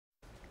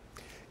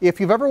If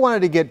you've ever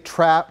wanted to get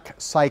track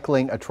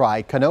cycling a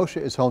try,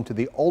 Kenosha is home to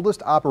the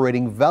oldest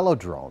operating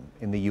velodrome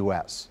in the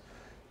U.S.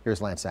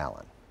 Here's Lance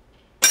Allen.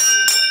 The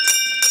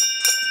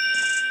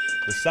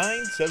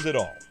sign says it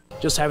all.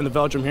 Just having the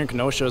velodrome here in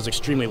Kenosha is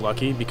extremely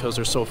lucky because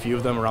there's so few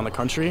of them around the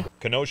country.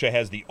 Kenosha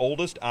has the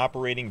oldest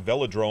operating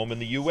velodrome in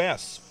the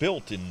U.S.,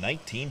 built in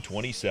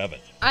 1927.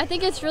 I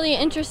think it's really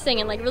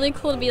interesting and really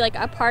cool to be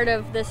a part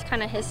of this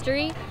kind of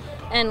history,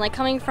 and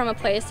coming from a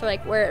place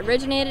where it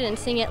originated and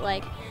seeing it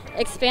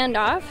expand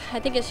off.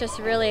 I think it's just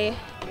really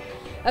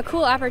a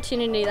cool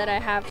opportunity that I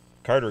have.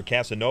 Carter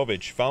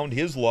Kasanovich found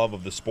his love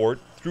of the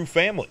sport through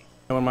family.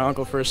 When my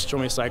uncle first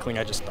showed me cycling,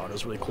 I just thought it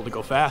was really cool to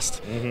go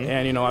fast.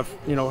 And I've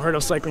heard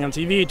of cycling on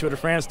TV, Tour de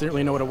France, didn't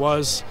really know what it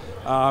was.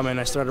 And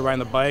I started riding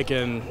the bike,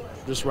 and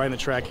just riding the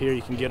track here,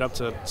 you can get up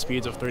to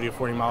speeds of 30 to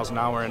 40 miles an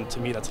hour, and to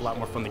me that's a lot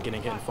more fun than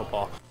getting hit in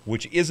football.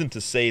 Which isn't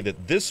to say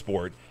that this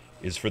sport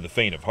is for the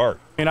faint of heart.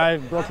 I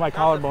broke my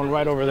collarbone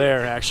right over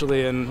there,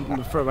 actually,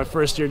 and for my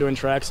first year doing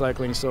track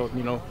cycling. So,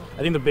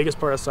 I think the biggest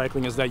part of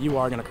cycling is that you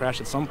are going to crash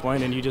at some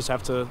point, and you just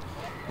have to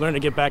learn to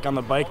get back on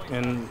the bike,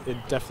 and it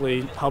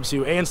definitely helps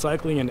you A in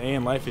cycling and A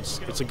in life.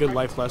 It's a good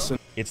life lesson.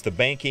 It's the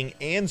banking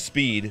and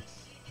speed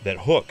that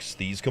hooks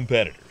these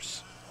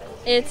competitors.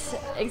 It's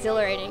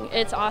exhilarating.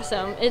 It's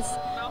awesome. It's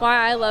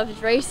why I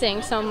love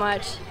racing so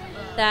much,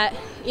 that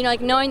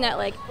knowing that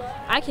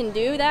I can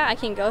do that. I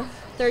can go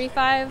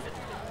 35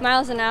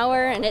 miles an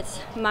hour, and it's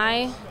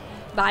my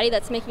body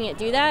that's making it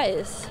do that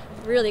is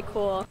really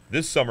cool.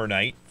 This summer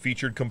night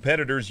featured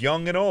competitors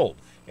young and old,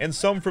 and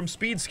some from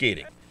speed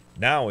skating.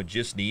 Now it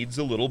just needs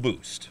a little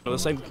boost. The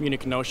cycling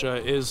community in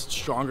Kenosha is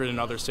stronger than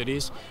other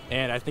cities,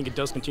 and I think it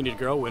does continue to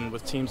grow. And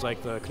with teams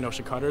like the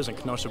Kenosha Cutters and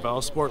Kenosha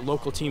Velosport,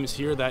 local teams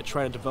here that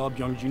try to develop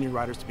young junior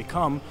riders to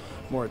become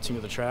more a team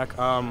of the track.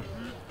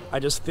 I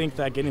just think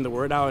that getting the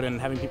word out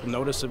and having people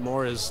notice it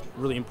more is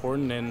really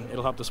important, and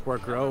it'll help the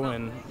sport grow,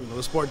 and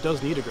the sport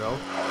does need to grow.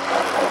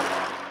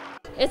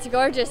 It's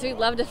gorgeous. We'd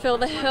love to fill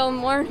the hill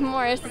more and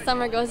more as the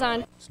summer goes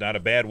on. It's not a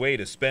bad way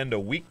to spend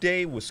a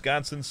weekday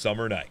Wisconsin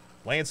summer night.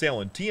 Lance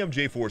Allen,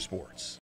 TMJ4 Sports.